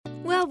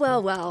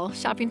Well.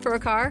 Shopping for a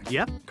car?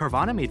 Yep,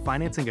 Carvana made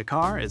financing a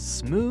car as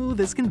smooth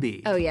as can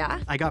be. Oh, yeah?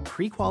 I got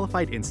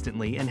pre-qualified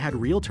instantly and had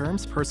real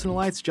terms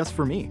personalized just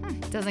for me.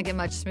 Doesn't get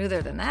much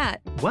smoother than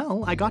that.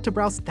 Well, I got to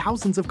browse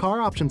thousands of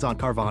car options on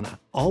Carvana,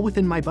 all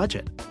within my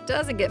budget.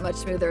 Doesn't get much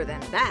smoother than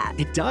that.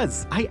 It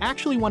does. I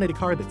actually wanted a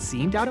car that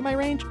seemed out of my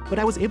range, but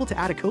I was able to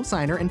add a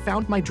cosigner and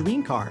found my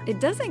dream car. It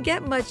doesn't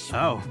get much...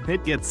 Oh,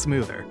 it gets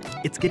smoother.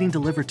 It's getting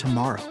delivered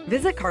tomorrow.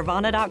 Visit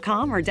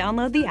Carvana.com or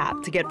download the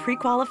app to get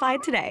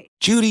pre-qualified today.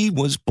 Judy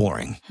was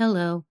boring.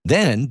 Hello.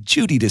 Then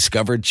Judy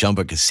discovered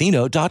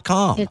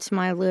ChumbaCasino.com. It's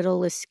my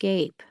little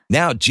escape.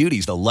 Now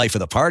Judy's the life of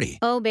the party.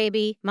 Oh,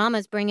 baby,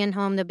 mama's bringing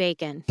home the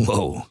bacon.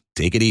 Whoa,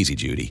 take it easy,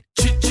 Judy.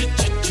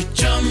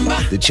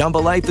 The Chumba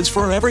life is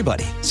for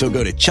everybody. So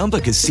go to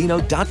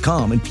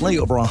ChumbaCasino.com and play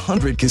over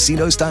 100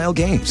 casino-style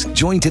games.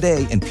 Join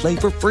today and play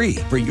for free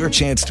for your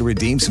chance to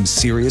redeem some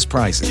serious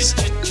prizes.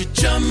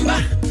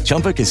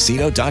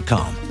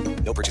 ChumbaCasino.com.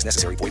 No purchase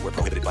necessary. Void where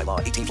prohibited by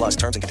law. 18 plus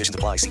terms and conditions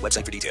apply. See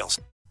website for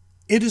details.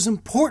 It is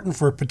important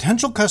for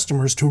potential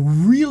customers to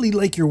really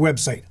like your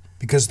website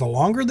because the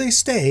longer they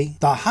stay,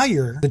 the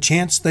higher the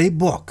chance they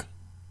book.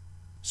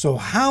 So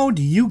how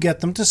do you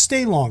get them to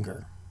stay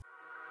longer?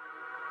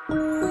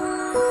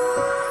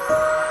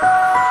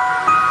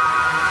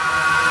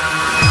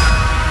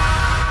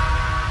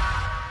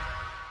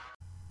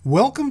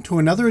 Welcome to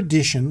another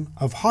edition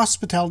of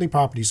Hospitality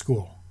Property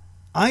School.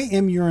 I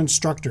am your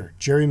instructor,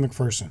 Jerry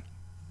McPherson.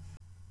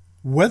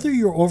 Whether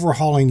you're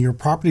overhauling your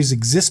property's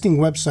existing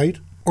website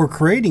or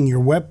creating your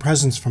web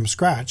presence from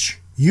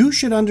scratch, you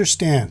should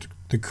understand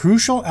the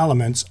crucial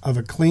elements of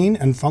a clean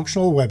and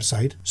functional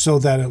website so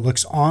that it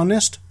looks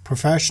honest,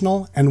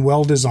 professional, and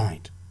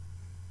well-designed.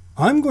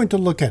 I'm going to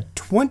look at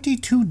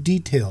 22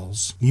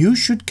 details you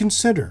should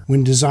consider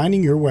when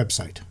designing your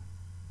website.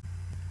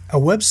 A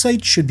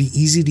website should be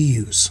easy to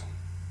use.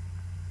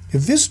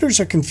 If visitors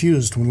are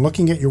confused when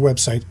looking at your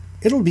website,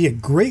 it'll be a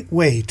great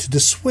way to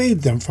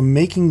dissuade them from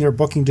making their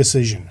booking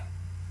decision.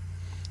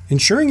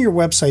 Ensuring your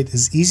website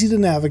is easy to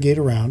navigate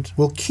around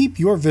will keep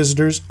your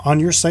visitors on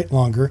your site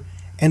longer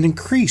and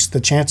increase the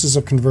chances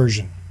of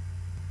conversion.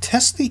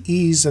 Test the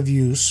ease of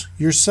use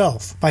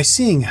yourself by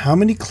seeing how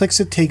many clicks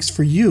it takes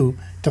for you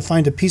to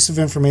find a piece of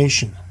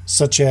information,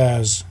 such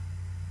as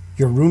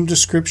your room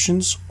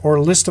descriptions or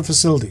a list of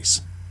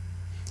facilities.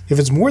 If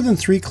it's more than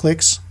 3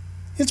 clicks,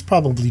 it's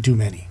probably too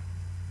many.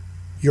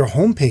 Your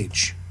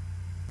homepage.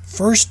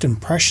 First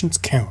impressions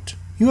count.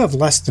 You have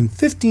less than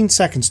 15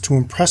 seconds to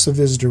impress a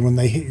visitor when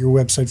they hit your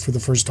website for the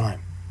first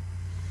time.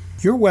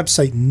 Your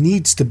website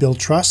needs to build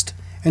trust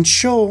and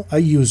show a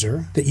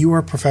user that you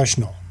are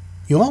professional.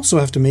 You also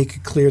have to make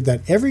it clear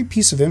that every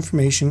piece of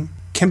information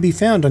can be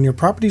found on your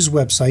property's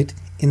website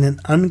in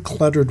an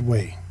uncluttered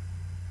way.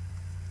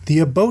 The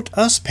About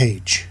Us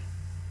page.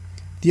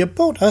 The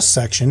About Us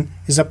section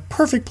is a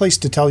perfect place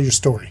to tell your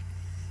story,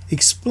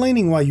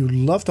 explaining why you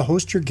love to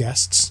host your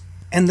guests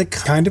and the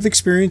kind of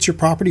experience your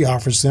property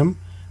offers them,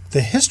 the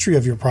history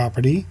of your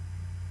property,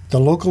 the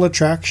local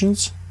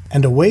attractions,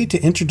 and a way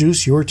to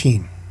introduce your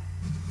team.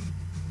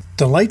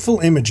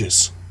 Delightful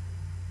images.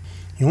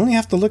 You only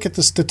have to look at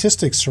the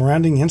statistics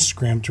surrounding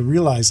Instagram to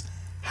realize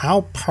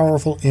how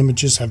powerful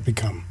images have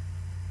become.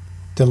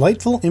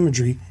 Delightful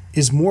imagery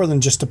is more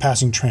than just a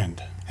passing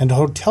trend, and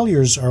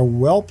hoteliers are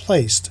well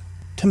placed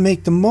to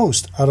make the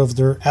most out of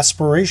their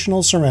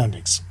aspirational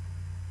surroundings.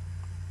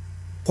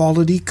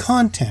 Quality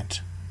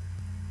content.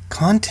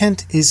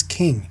 Content is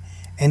king,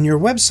 and your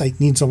website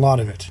needs a lot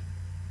of it.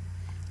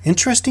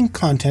 Interesting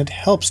content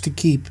helps to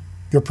keep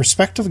your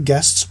prospective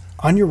guests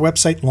on your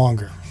website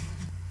longer.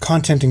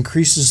 Content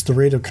increases the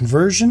rate of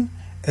conversion,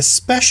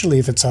 especially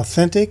if it's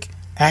authentic,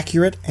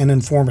 accurate, and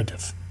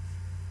informative.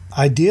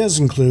 Ideas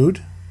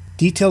include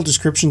detailed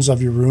descriptions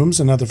of your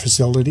rooms and other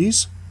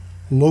facilities,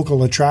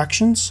 local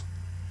attractions,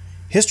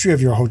 history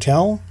of your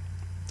hotel,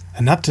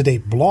 an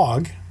up-to-date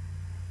blog,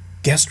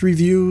 guest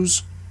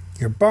reviews,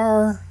 your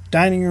bar,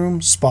 dining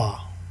room,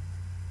 spa.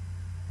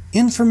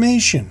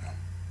 Information.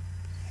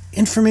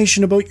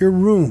 Information about your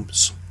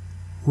rooms,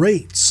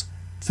 rates,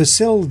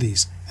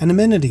 facilities and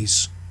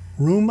amenities,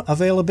 room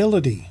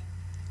availability,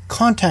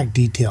 contact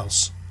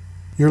details,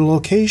 your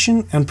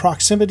location and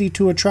proximity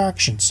to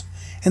attractions,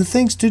 and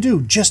things to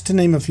do, just to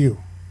name a few.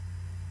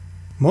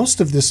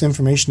 Most of this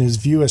information is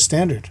view as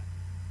standard,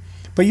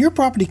 but your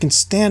property can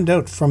stand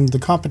out from the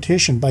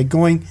competition by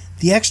going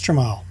the extra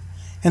mile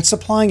and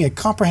supplying a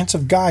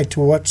comprehensive guide to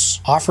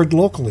what's offered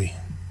locally.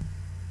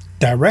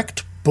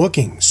 Direct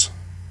bookings.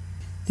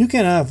 You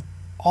can have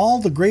all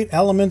the great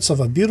elements of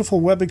a beautiful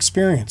web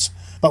experience,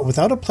 but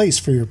without a place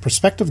for your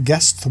prospective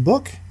guests to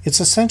book, it's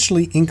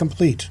essentially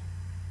incomplete.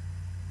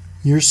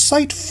 Your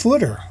site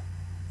footer.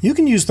 You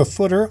can use the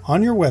footer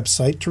on your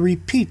website to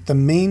repeat the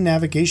main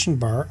navigation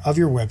bar of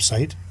your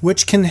website,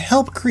 which can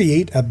help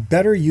create a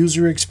better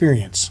user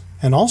experience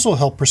and also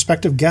help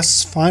prospective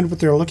guests find what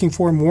they're looking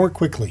for more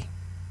quickly.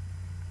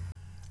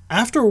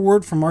 After a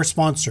word from our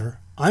sponsor,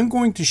 I'm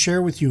going to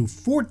share with you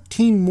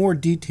 14 more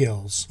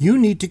details you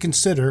need to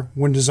consider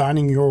when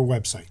designing your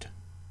website.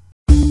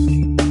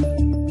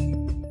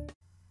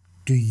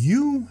 Do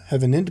you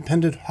have an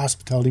independent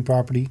hospitality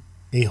property,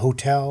 a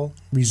hotel,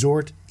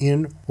 resort,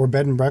 inn, or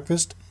bed and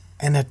breakfast,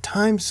 and at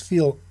times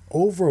feel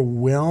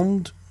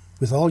overwhelmed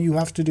with all you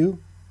have to do?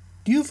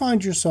 Do you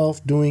find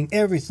yourself doing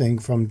everything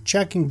from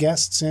checking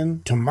guests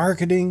in, to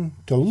marketing,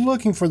 to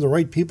looking for the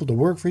right people to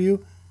work for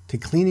you, to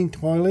cleaning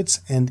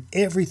toilets and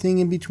everything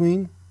in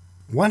between?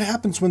 What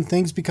happens when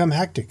things become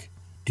hectic?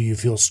 Do you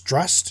feel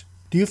stressed?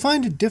 Do you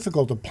find it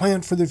difficult to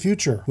plan for the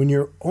future when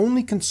your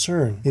only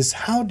concern is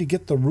how to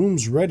get the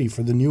rooms ready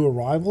for the new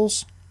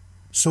arrivals?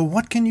 So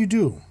what can you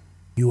do?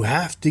 You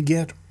have to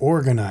get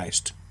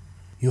organized.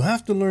 You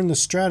have to learn the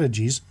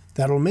strategies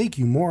that'll make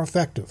you more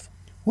effective.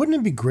 Wouldn't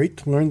it be great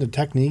to learn the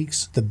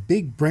techniques the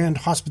big brand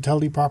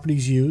hospitality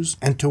properties use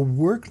and to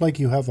work like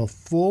you have a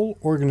full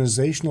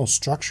organizational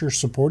structure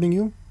supporting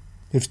you?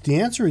 If the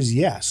answer is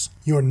yes,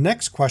 your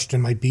next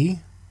question might be,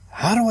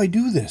 how do I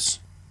do this?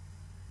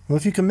 Well,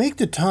 if you can make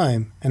the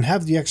time and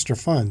have the extra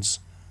funds,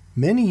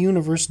 many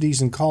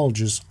universities and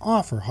colleges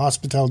offer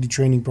hospitality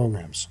training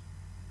programs.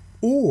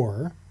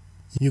 Or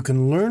you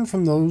can learn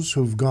from those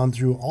who've gone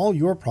through all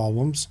your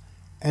problems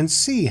and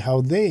see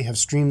how they have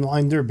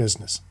streamlined their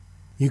business.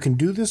 You can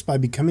do this by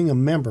becoming a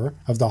member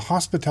of the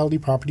Hospitality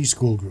Property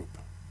School Group.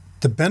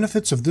 The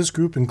benefits of this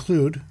group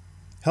include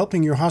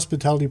helping your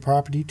hospitality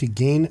property to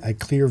gain a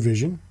clear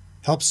vision,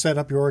 help set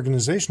up your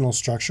organizational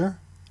structure,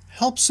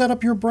 help set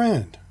up your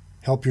brand,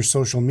 help your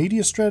social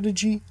media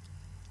strategy,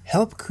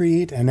 help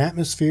create an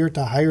atmosphere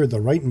to hire the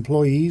right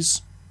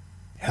employees,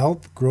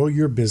 help grow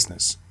your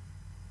business.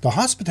 The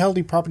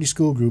Hospitality Property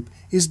School Group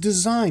is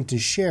designed to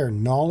share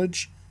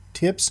knowledge,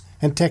 tips,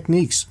 and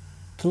techniques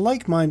to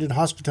like-minded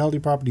hospitality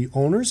property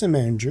owners and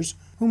managers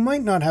who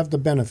might not have the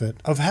benefit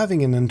of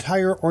having an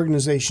entire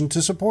organization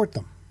to support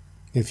them.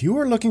 If you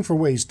are looking for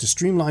ways to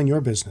streamline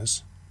your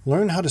business,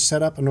 learn how to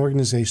set up an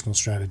organizational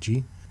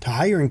strategy, to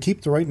hire and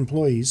keep the right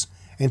employees,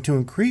 and to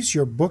increase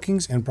your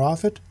bookings and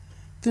profit,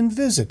 then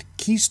visit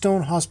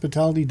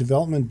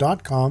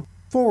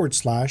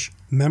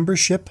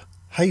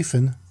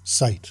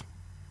KeystoneHospitalityDevelopment.com/membership-site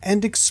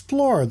and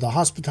explore the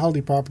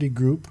Hospitality Property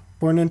Group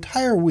for an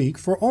entire week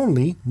for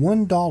only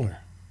 $1.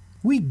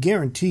 We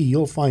guarantee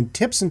you'll find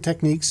tips and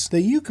techniques that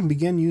you can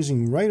begin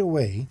using right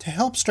away to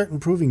help start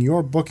improving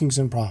your bookings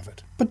and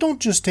profit. But don't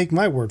just take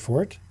my word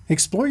for it.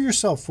 Explore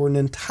yourself for an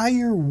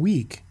entire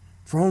week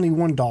for only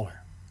 $1.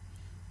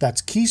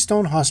 That's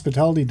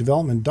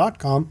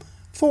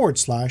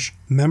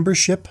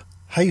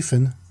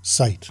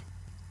KeystoneHospitalityDevelopment.com/membership-site.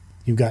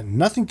 You've got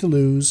nothing to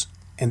lose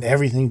and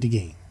everything to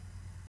gain.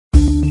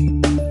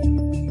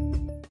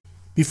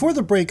 Before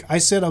the break, I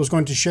said I was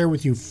going to share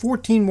with you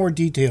 14 more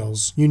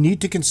details you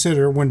need to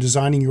consider when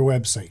designing your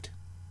website.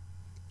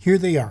 Here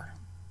they are.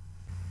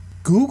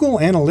 Google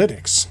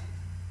Analytics.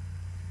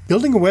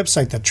 Building a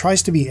website that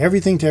tries to be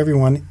everything to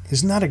everyone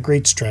is not a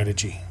great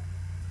strategy.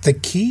 The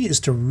key is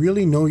to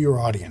really know your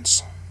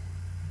audience.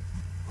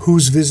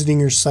 Who's visiting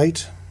your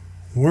site?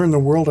 Where in the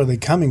world are they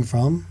coming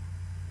from?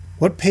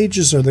 What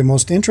pages are they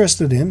most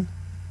interested in?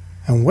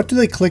 And what do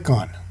they click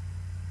on?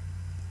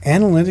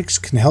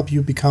 Analytics can help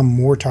you become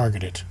more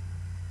targeted.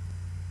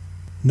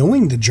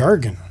 Knowing the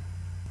jargon.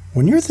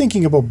 When you're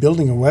thinking about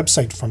building a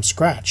website from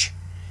scratch,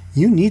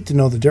 you need to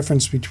know the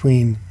difference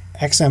between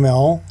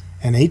XML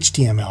and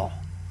HTML,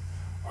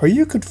 or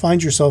you could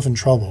find yourself in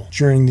trouble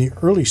during the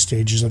early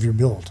stages of your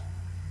build.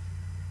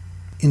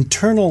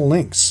 Internal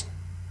links.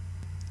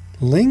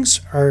 Links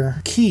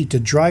are key to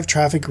drive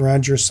traffic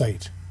around your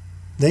site.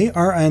 They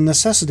are a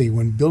necessity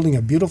when building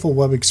a beautiful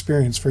web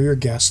experience for your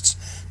guests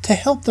to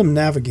help them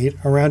navigate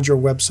around your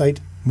website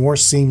more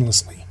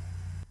seamlessly.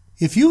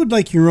 If you would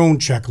like your own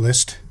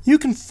checklist, you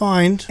can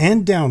find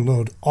and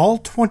download all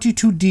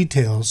 22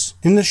 details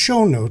in the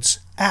show notes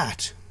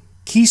at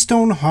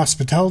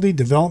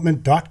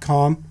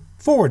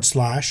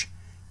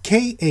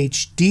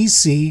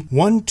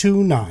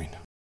KeystoneHospitality.com/KHDC129.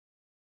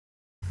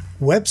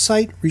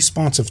 Website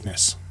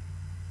responsiveness.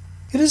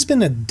 It has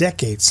been a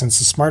decade since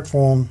the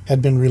smartphone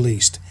had been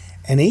released,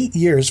 and 8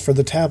 years for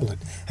the tablet.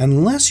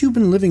 Unless you've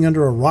been living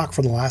under a rock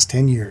for the last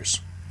 10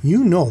 years,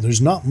 you know there's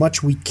not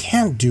much we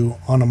can't do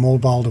on a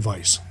mobile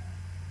device.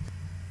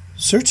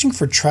 Searching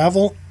for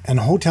travel and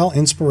hotel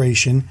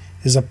inspiration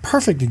is a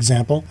perfect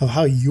example of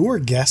how your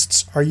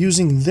guests are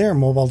using their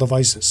mobile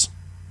devices.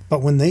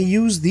 But when they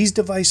use these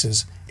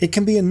devices, it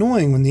can be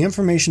annoying when the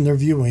information they're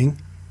viewing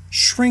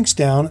shrinks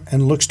down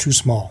and looks too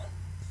small.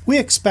 We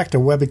expect a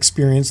web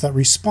experience that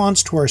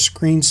responds to our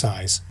screen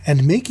size,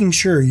 and making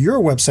sure your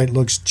website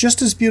looks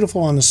just as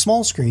beautiful on a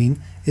small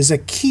screen is a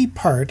key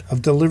part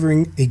of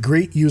delivering a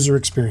great user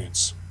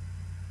experience.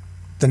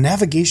 The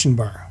navigation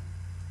bar.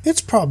 It's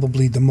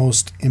probably the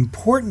most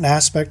important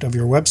aspect of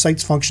your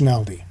website's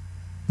functionality.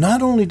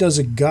 Not only does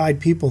it guide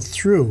people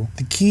through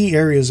the key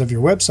areas of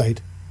your website,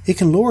 it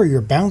can lower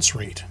your bounce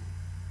rate.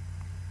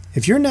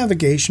 If your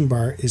navigation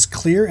bar is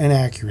clear and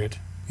accurate,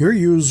 your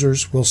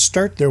users will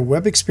start their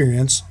web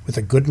experience with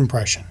a good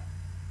impression.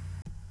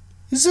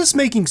 Is this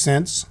making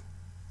sense?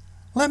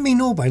 Let me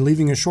know by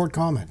leaving a short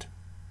comment.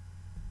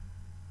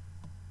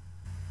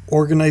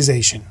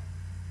 Organization.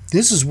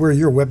 This is where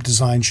your web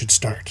design should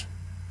start.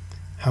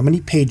 How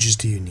many pages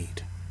do you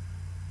need?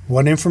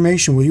 What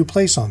information will you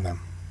place on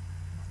them?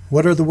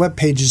 What are the web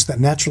pages that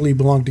naturally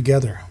belong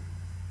together?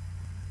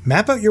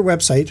 Map out your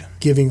website,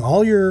 giving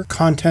all your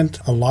content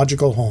a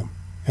logical home.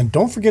 And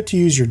don't forget to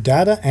use your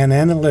data and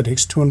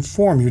analytics to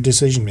inform your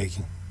decision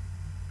making.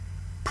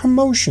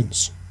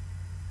 Promotions.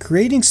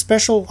 Creating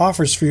special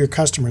offers for your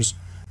customers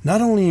not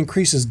only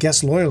increases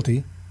guest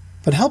loyalty,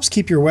 but helps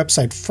keep your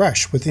website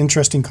fresh with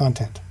interesting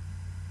content.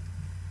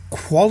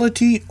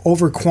 Quality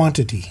over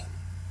quantity.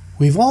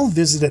 We've all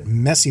visited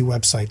messy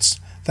websites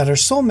that are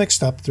so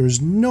mixed up there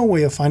is no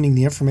way of finding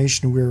the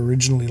information we were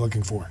originally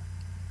looking for.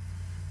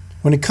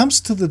 When it comes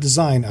to the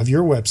design of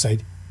your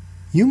website,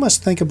 you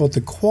must think about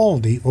the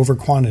quality over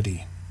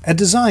quantity. A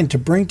design to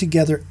bring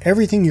together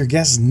everything your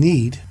guests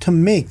need to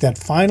make that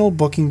final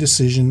booking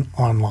decision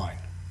online.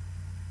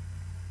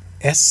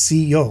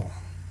 SEO.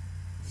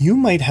 You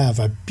might have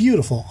a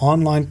beautiful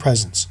online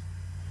presence,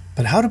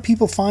 but how do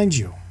people find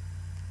you?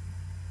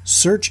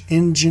 Search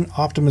engine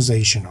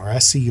optimization, or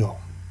SEO.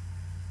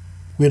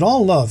 We'd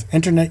all love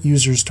internet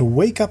users to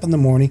wake up in the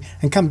morning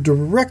and come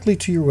directly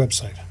to your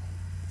website.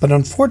 But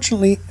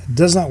unfortunately, it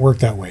does not work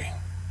that way.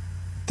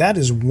 That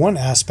is one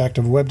aspect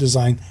of web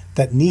design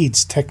that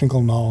needs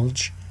technical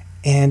knowledge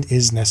and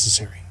is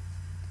necessary.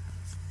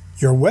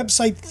 Your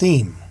website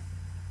theme.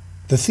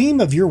 The theme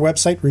of your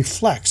website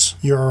reflects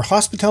your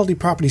hospitality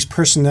property's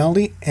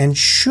personality and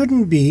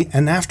shouldn't be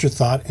an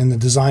afterthought in the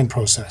design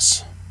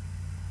process.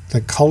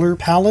 The color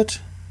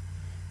palette.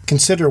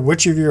 Consider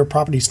which of your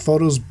property's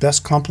photos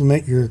best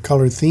complement your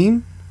color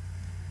theme,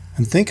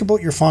 and think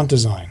about your font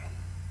design.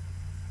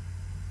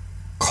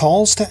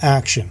 Calls to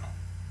action.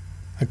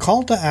 A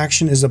call to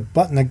action is a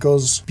button that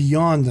goes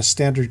beyond the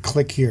standard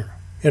click here.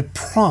 It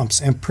prompts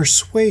and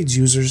persuades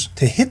users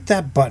to hit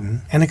that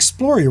button and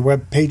explore your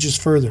web pages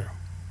further.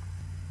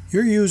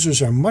 Your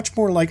users are much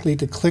more likely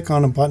to click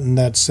on a button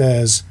that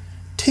says,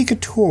 "Take a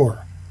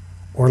tour,"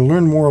 or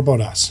 "Learn more about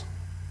us."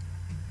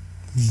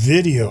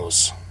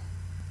 Videos.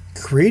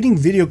 Creating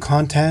video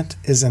content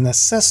is a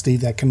necessity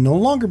that can no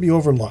longer be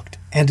overlooked,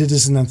 and it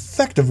is an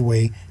effective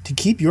way to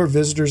keep your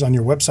visitors on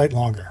your website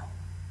longer.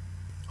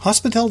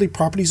 Hospitality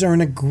properties are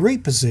in a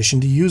great position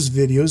to use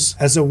videos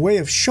as a way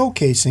of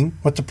showcasing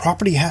what the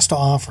property has to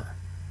offer.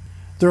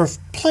 There are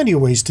plenty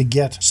of ways to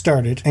get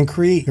started and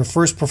create your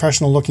first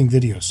professional-looking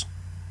videos.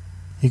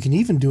 You can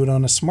even do it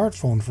on a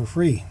smartphone for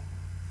free.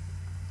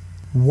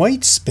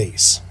 White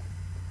space.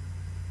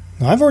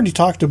 Now, I've already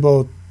talked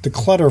about the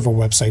clutter of a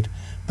website,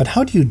 but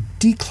how do you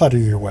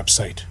declutter your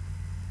website?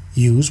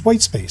 Use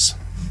white space.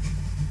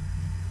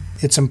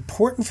 It's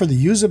important for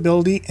the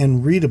usability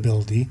and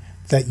readability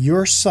that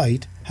your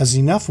site has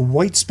enough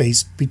white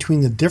space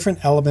between the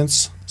different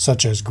elements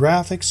such as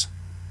graphics,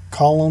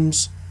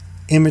 columns,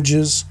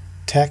 images,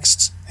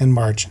 texts, and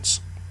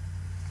margins.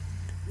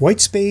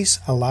 White space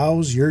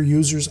allows your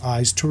users'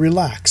 eyes to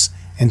relax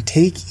and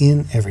take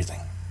in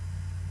everything.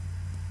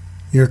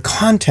 Your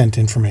content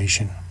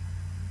information.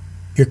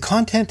 Your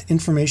content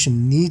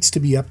information needs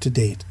to be up to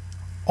date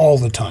all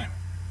the time.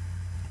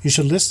 You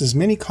should list as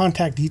many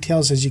contact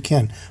details as you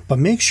can, but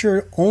make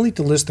sure only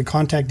to list the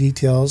contact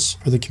details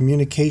for the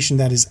communication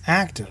that is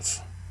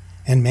active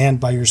and manned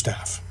by your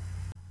staff.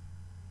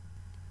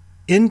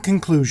 In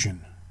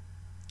conclusion,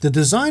 the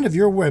design of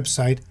your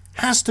website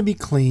has to be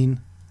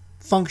clean,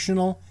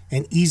 functional,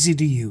 and easy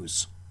to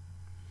use.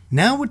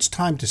 Now it's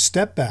time to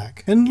step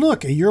back and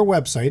look at your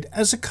website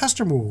as a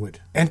customer would,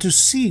 and to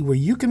see where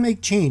you can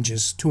make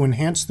changes to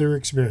enhance their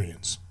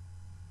experience.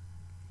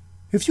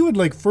 If you would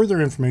like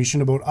further information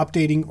about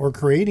updating or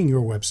creating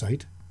your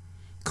website,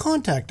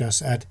 contact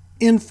us at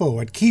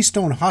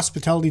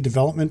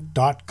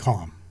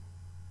info@keystonehospitalitydevelopment.com.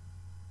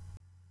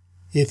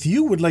 If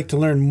you would like to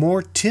learn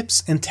more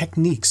tips and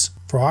techniques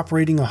for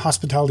operating a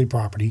hospitality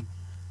property,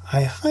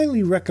 I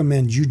highly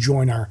recommend you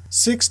join our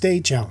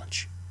 6-day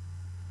challenge.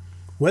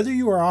 Whether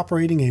you are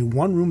operating a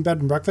 1-room bed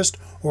and breakfast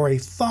or a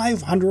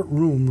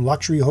 500-room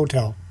luxury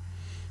hotel,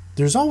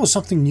 there's always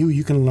something new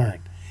you can learn,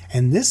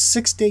 and this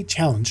 6-day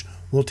challenge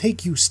will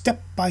take you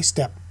step by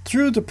step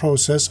through the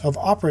process of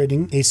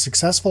operating a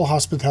successful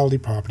hospitality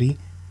property,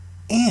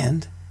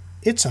 and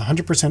it's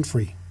 100%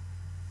 free.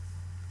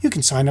 You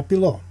can sign up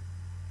below.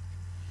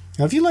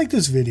 Now, if you like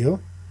this video,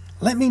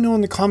 let me know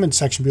in the comment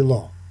section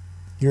below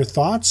your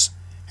thoughts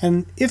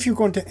and if you're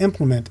going to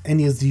implement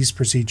any of these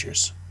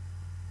procedures.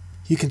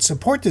 You can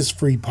support this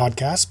free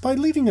podcast by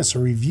leaving us a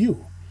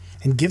review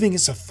and giving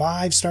us a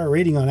 5-star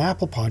rating on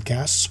Apple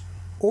Podcasts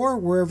or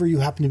wherever you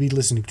happen to be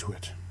listening to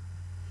it.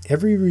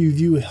 Every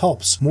review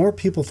helps more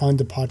people find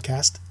the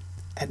podcast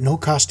at no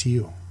cost to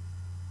you.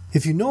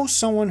 If you know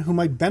someone who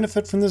might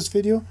benefit from this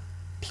video,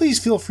 please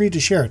feel free to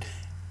share it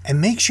and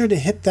make sure to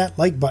hit that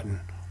like button.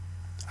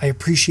 I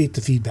appreciate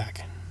the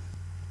feedback.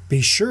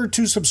 Be sure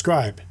to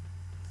subscribe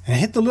and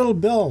hit the little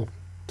bell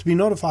to be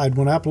notified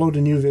when I upload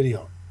a new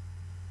video.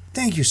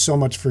 Thank you so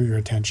much for your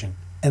attention,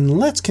 and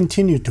let's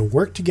continue to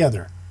work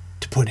together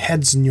to put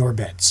heads in your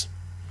beds.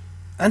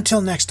 Until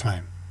next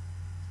time,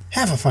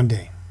 have a fun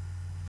day.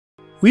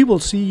 We will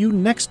see you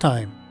next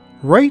time,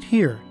 right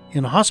here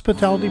in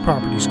Hospitality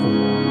Property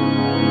School.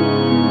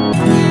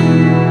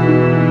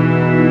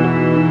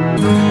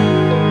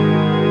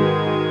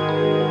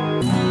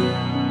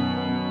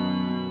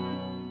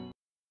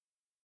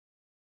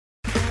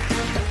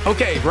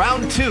 Okay,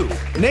 round 2.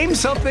 Name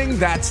something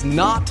that's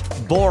not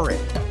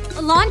boring.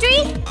 A laundry?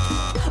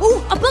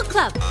 Ooh, a book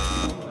club.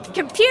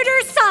 Computer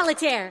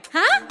solitaire,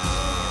 huh?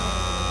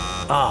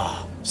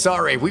 Ah,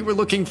 sorry, we were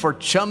looking for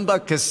Chumba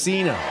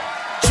Casino.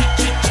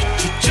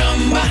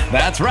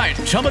 That's right,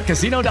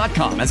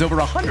 ChumbaCasino.com has over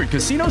 100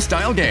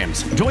 casino-style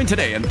games. Join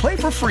today and play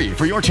for free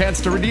for your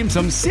chance to redeem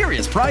some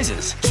serious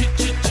prizes.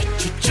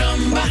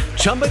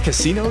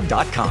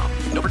 ChumbaCasino.com.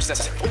 No purchase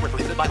necessary. Void where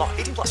prohibited by law.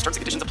 18+ terms and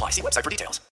conditions apply. See website for details.